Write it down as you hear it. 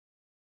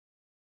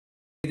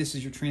This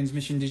is your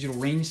transmission digital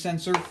range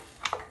sensor,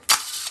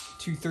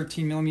 two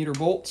 13mm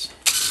bolts.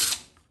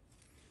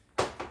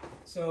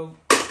 So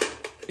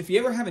if you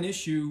ever have an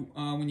issue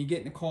when you get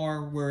in the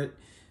car where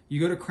you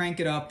go to crank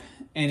it up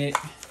and it,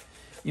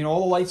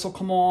 all the lights will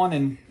come on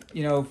and,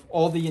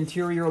 all the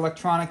interior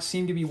electronics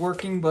seem to be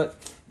working,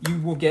 but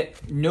you will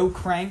get no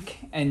crank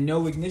and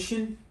no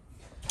ignition,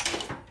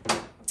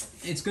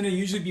 it's going to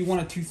usually be one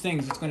of two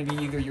things. It's going to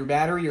be either your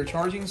battery or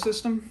charging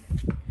system,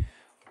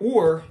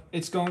 or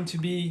it's going to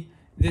be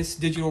this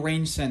digital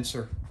range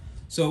sensor.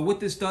 So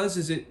what this does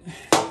is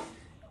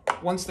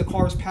once the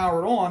car is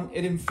powered on,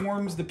 it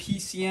informs the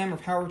PCM or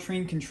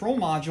powertrain control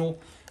module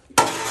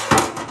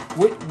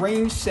what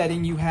range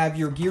setting you have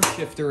your gear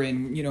shifter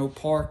in,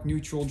 park,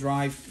 neutral,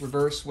 drive,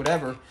 reverse,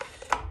 whatever.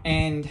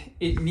 And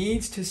it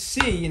needs to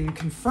see and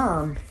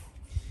confirm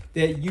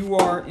that you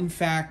are in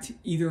fact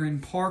either in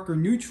park or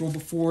neutral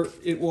before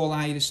it will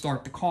allow you to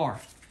start the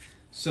car.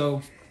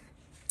 So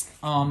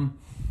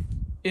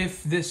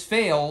if this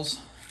fails,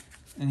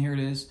 and here it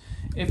is,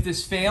 if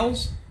this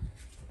fails,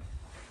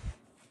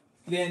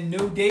 then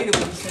no data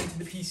will be sent to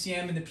the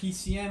PCM, and the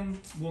PCM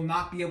will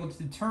not be able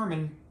to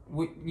determine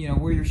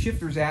where your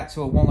shifter's at,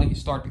 so it won't let you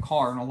start the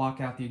car and it'll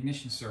lock out the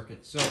ignition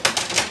circuit. So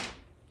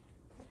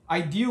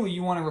ideally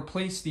you want to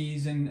replace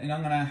these, and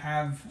I'm going to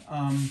have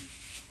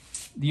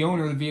the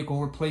owner of the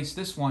vehicle replace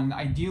this one.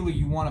 Ideally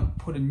you want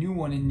to put a new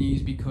one in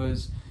these,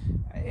 because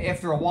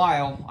after a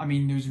while,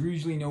 there's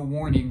usually no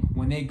warning.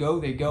 When they go,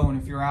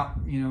 and if you're out,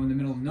 in the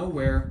middle of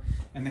nowhere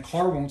and the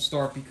car won't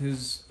start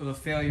because of a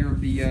failure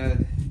of the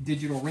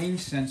digital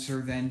range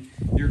sensor, then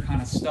you're kind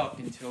of stuck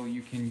until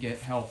you can get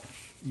help,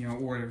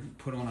 or to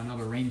put on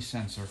another range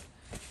sensor.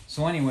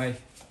 So anyway,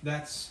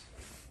 that's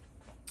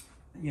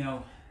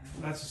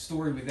the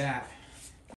story with that.